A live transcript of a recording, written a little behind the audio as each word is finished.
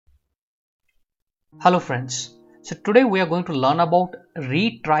Hello friends. So today we are going to learn about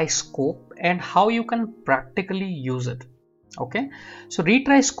Retry Scope and how you can practically use it. Okay. So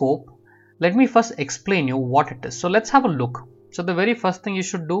Retry Scope, let me first explain you what it is. So let's have a look. So the very first thing you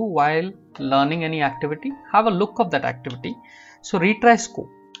should do while learning any activity, have a look of that activity. So Retry Scope.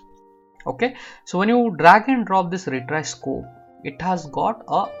 Okay. So when you drag and drop this Retry Scope, it has got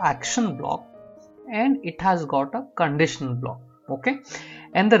a action block and it has got a conditional block. Okay,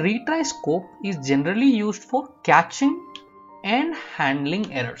 and the retry scope is generally used for catching and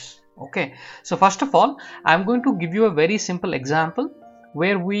handling errors. Okay, so first of all, I'm going to give you a very simple example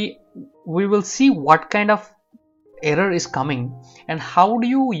where we will see what kind of error is coming and how do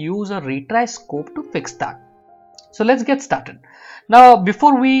you use a retry scope to fix that. So let's get started. Now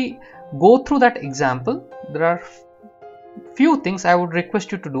before we go through that example, there are few things I would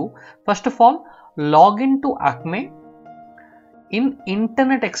request you to do. First of all, log into Acme in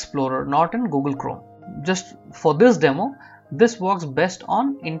Internet Explorer, not in Google Chrome. Just for this demo, this works best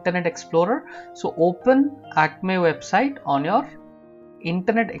on Internet Explorer. So open Acme website on your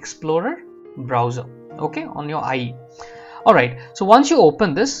Internet Explorer browser, okay, on your IE. Alright, so once you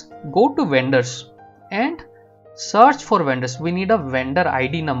open this, go to vendors and search for vendors. We need a vendor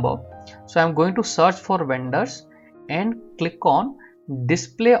ID number. So I'm going to search for vendors and click on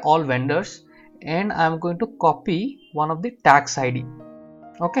display all vendors, and I'm going to copy one of the tax ID.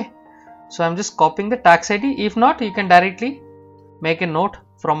 Okay, so I'm just copying the tax ID. If not, you can directly make a note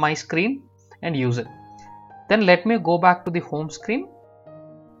from my screen and use it. Then let me go back to the home screen.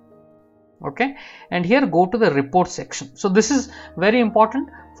 Okay, and here go to the report section. So this is very important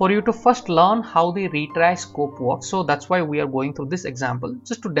for you to first learn how the retry scope works. So that's why we are going through this example,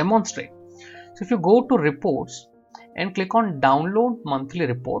 just to demonstrate. So if you go to reports and click on download monthly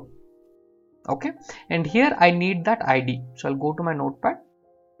report, okay, and here I need that ID. So I'll go to my notepad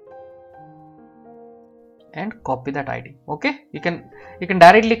and copy that ID. Okay, you can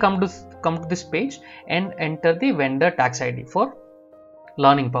directly come to this page and enter the vendor tax ID for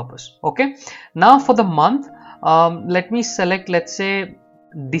learning purpose. Okay, now for the month, let me select, let's say,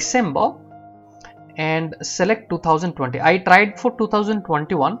 December and select 2020. I tried for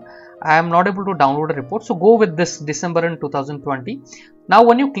 2021. I am not able to download a report, so go with this December and 2020. Now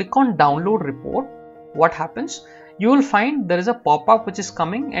when you click on download report, what happens? You will find there is a pop-up which is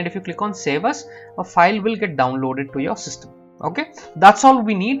coming, and if you click on save as, a file will get downloaded to your system. Okay, that's all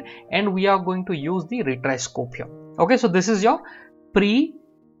we need, and we are going to use the retry scope here. Okay, so this is your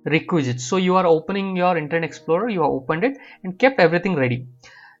prerequisites. So you are opening your Internet Explorer, you have opened it and kept everything ready.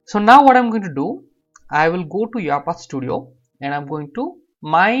 So now what I'm going to do, I will go to Uipath Studio and I'm going to,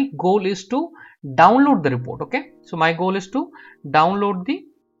 my goal is to download the report. Okay, so my goal is to download the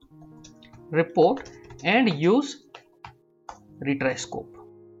report and use retry scope.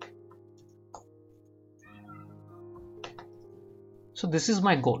 So this is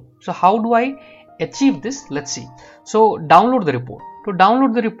my goal. So how do I achieve this? Let's see. So download the report. To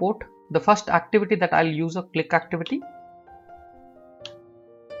download the report, the first activity that I'll use a click activity,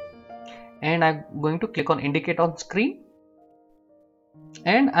 and I'm going to click on indicate on screen,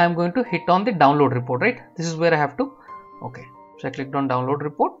 and I'm going to hit on the download report, right? This is where I have to, okay, so I clicked on download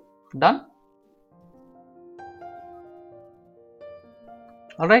report, done.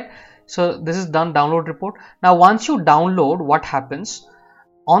 All right, so this is done, download report. Now once you download, what happens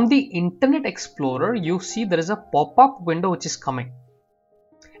on the Internet Explorer, you see there is a pop-up window which is coming,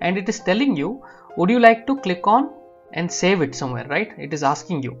 and it is telling you, would you like to click on and save it somewhere, right? It is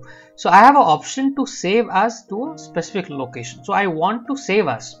asking you. So I have an option to save as to a specific location. So I want to save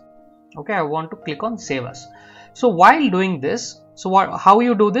as. Okay, I want to click on save as. So while doing this, so how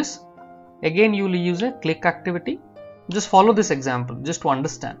you do this? Again, you will use a click activity. Just follow this example just to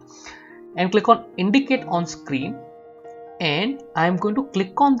understand, and click on indicate on screen, and I am going to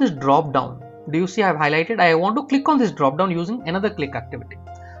click on this drop down. Do you see I have highlighted? I want to click on this drop down using another click activity.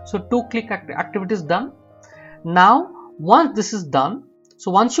 So two click activities done. Now once this is done,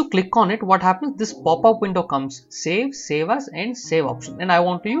 so once you click on it, what happens? This pop-up window comes, save, save as, and save option, and I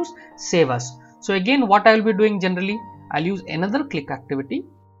want to use save as. So again, what I will be doing generally, I'll use another click activity,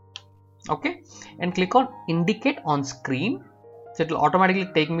 okay, and click on indicate on screen. So it will automatically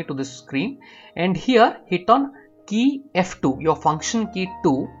take me to this screen, and here hit on key F2, your function key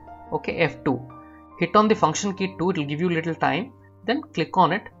 2, okay, F2, hit on the function key 2, it will give you little time, then click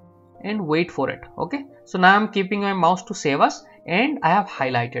on it and wait for it. Okay, so now I'm keeping my mouse to save as, and I have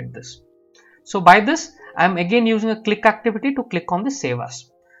highlighted this. So by this, I'm again using a click activity to click on the save as.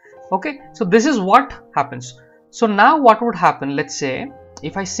 Okay, so this is what happens. So now what would happen? Let's say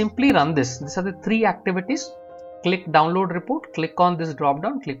if I simply run this, these are the three activities. click download report, click on this drop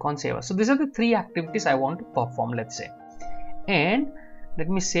down, click on save as. So these are the 3 activities I want to perform, let's say. And let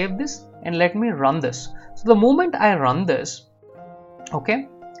me save this and let me run this. So the moment I run this, okay,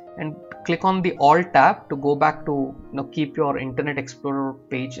 and click on the Alt tab to go back to keep your Internet Explorer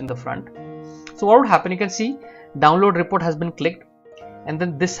page in the front. So what would happen? You can see download report has been clicked, and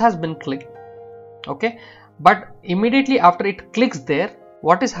then this has been clicked, okay. But immediately after it clicks there,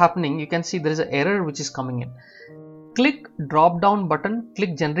 what is happening? You can see there is an error which is coming in. Click drop down button,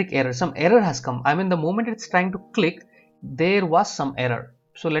 click generic error. Some error has come. I mean, the moment it's trying to click, there was some error.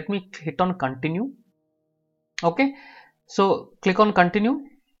 So let me hit on continue. Okay, so click on continue.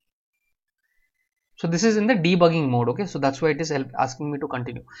 So this is in the debugging mode. Okay, so that's why it is asking me to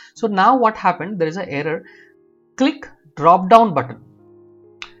continue. So now what happened? There is an error. Click drop down button.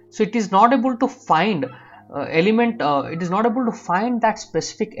 So it is not able to find it is not able to find that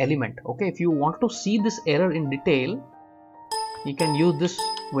specific element. Okay, if you want to see this error in detail, you can use this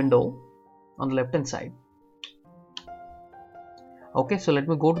window on the left hand side. Okay, so let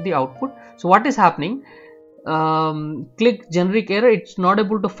me go to the output. So what is happening? Click generic error, it's not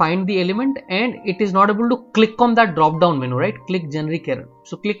able to find the element, and it is not able to click on that drop down menu, right? Click generic error.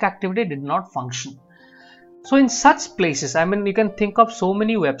 So click activity did not function. So in such places, I mean, you can think of so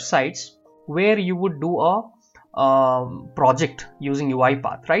many websites where you would do a project using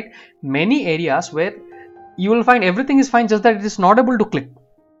Uipath, right? Many areas where you will find everything is fine, just that it is not able to click.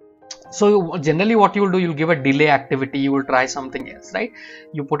 So generally what you will do, you'll give a delay activity, you will try something else, right?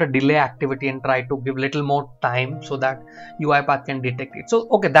 You put a delay activity and try to give little more time so that Uipath can detect it. So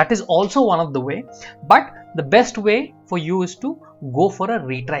okay, that is also one of the way, but the best way for you is to go for a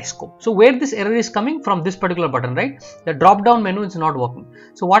retry scope. So where this error is coming from, this particular button, right? The drop down menu is not working.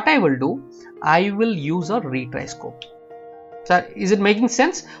 So what I will do, I will use a retry scope. So is it making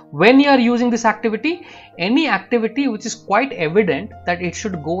sense? When you are using this activity, any activity which is quite evident that it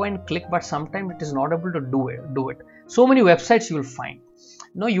should go and click, but sometimes it is not able to do it. So many websites you will find,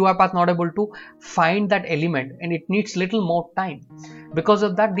 Uipath not able to find that element, and it needs little more time. Because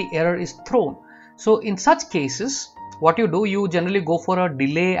of that, the error is thrown. So in such cases, what you do, you generally go for a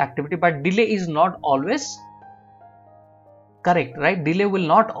delay activity, but delay is not always correct, right? Delay will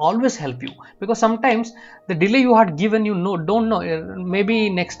not always help you, because sometimes the delay you had given, don't know, maybe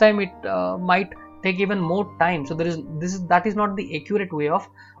next time it might take even more time. So that is not the accurate way of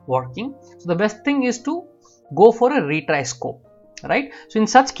working. So the best thing is to go for a retry scope, right? So in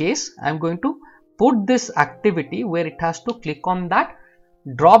such case, I'm going to put this activity where it has to click on that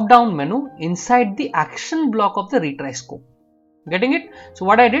drop down menu inside the action block of the retry scope. Getting it? So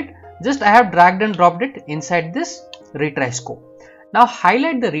what I did, just I have dragged and dropped it inside this retry scope. Now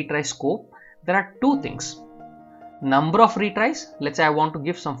highlight the retry scope. There are 2 things: number of retries. Let's say I want to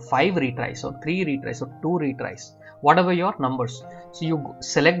give some 5 retries or 3 retries or 2 retries, whatever your numbers. So you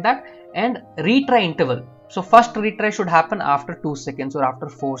select that, and retry interval. So first retry should happen after 2 seconds or after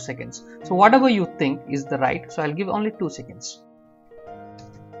 4 seconds. So whatever you think is the right. So I'll give only 2 seconds.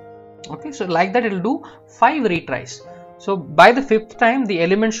 Okay, so like that it will do 5 retries. So by the 5th time, the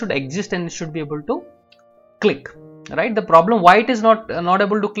element should exist and it should be able to click, right? The problem why it is not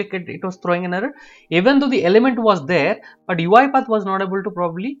able to click, it was throwing an error, even though the element was there, but Uipath was not able to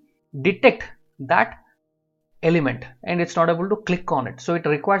probably detect that element, and it's not able to click on it. So it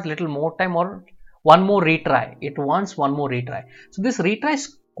requires little more time or one more retry. It wants one more retry. So this retry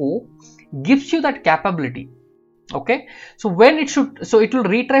scope gives you that capability. Okay, so when it will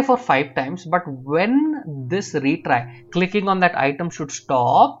retry for 5 times, but when this retry, clicking on that item should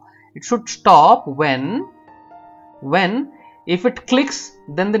stop. It should stop when if it clicks,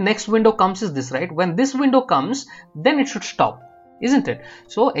 then the next window comes is this, right? When this window comes, then it should stop, isn't it?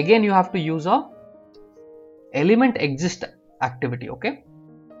 So again, you have to use a element exist activity. Okay,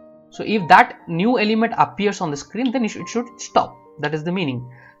 so if that new element appears on the screen, then it should stop. That is the meaning.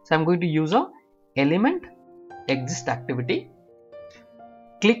 So I'm going to use a element exist activity.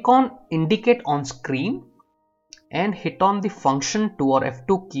 Click on indicate on screen and hit on the function 2 or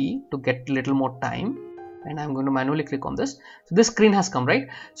F2 key to get a little more time, and I'm going to manually click on this. So this screen has come, right?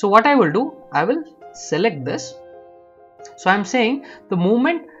 So what I will do, I will select this. So I'm saying the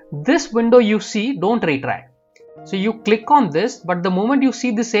moment this window you see, don't retry. So you click on this, but the moment you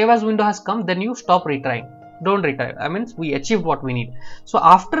see the save as window has come, then you stop retrying. Don't retry. I mean, we achieved what we need. So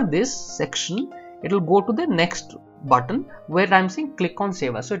after this section, it will go to the next button where I'm saying click on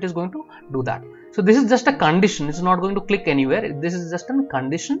save as. So it is going to do that. So this is just a condition. It's not going to click anywhere. This is just a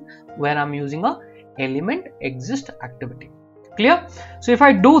condition where I'm using a element exist activity. Clear? So if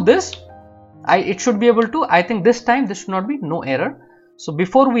I do this, it should be able to, I think this time this should not be no error. So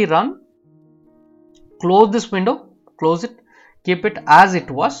before we run, close this window, close it, keep it as it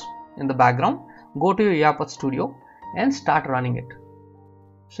was in the background, go to your Uipath Studio and start running it.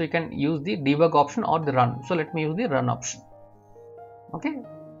 So you can use the debug option or the run. So let me use the run option. Okay,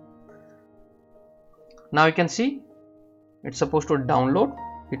 now you can see it's supposed to download.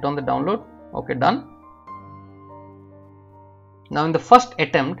 Hit on the download. Okay, done. Now in the first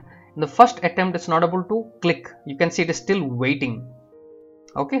attempt it's not able to click. You can see it is still waiting.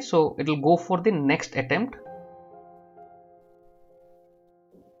 Okay, so it will go for the next attempt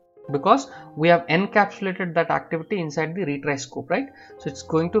because we have encapsulated that activity inside the retry scope, right? So it's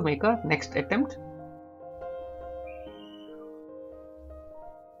going to make a next attempt.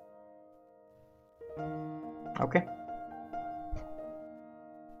 Okay,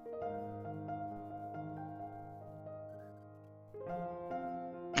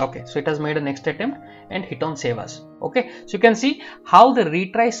 okay, so it has made a next attempt and hit on save as. Okay, so you can see how the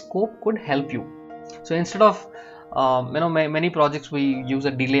retry scope could help you. So instead of many projects we use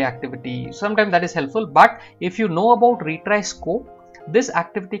a delay activity, sometimes that is helpful, but if you know about retry scope, this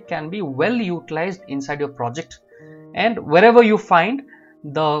activity can be well utilized inside your project, and wherever you find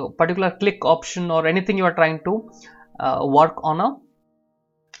the particular click option or anything you are trying to work on a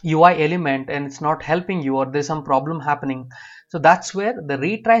UI element and it's not helping you, or there's some problem happening, so that's where the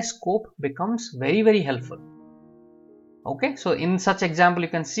retry scope becomes very helpful. Okay, so in such example you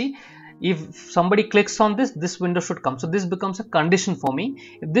can see if somebody clicks on this window should come. So this becomes a condition for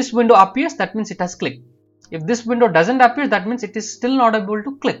me. If this window appears, that means it has clicked. If this window doesn't appear, that means it is still not able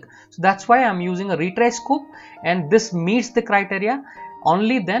to click. So that's why I'm using a retry scope, and this meets the criteria.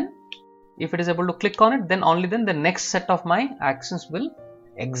 Only then, if it is able to click on it, then only then the next set of my actions will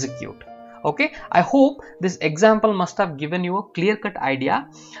execute. Okay, I hope this example must have given you a clear-cut idea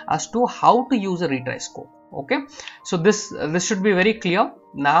as to how to use a retry scope. Okay, so this should be very clear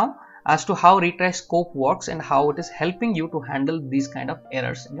now as to how retry scope works and how it is helping you to handle these kind of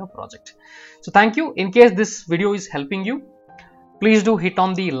errors in your project. So thank you. In case this video is helping you, please do hit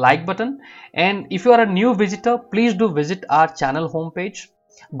on the like button, and if you are a new visitor, please do visit our channel homepage,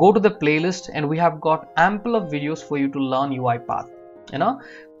 go to the playlist, and we have got ample of videos for you to learn Uipath in a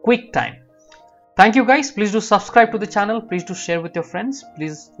quick time. Thank you guys. Please do subscribe to the channel. Please do share with your friends.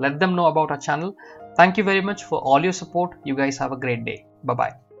 Please let them know about our channel. Thank you very much for all your support. You guys have a great day. Bye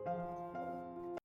bye.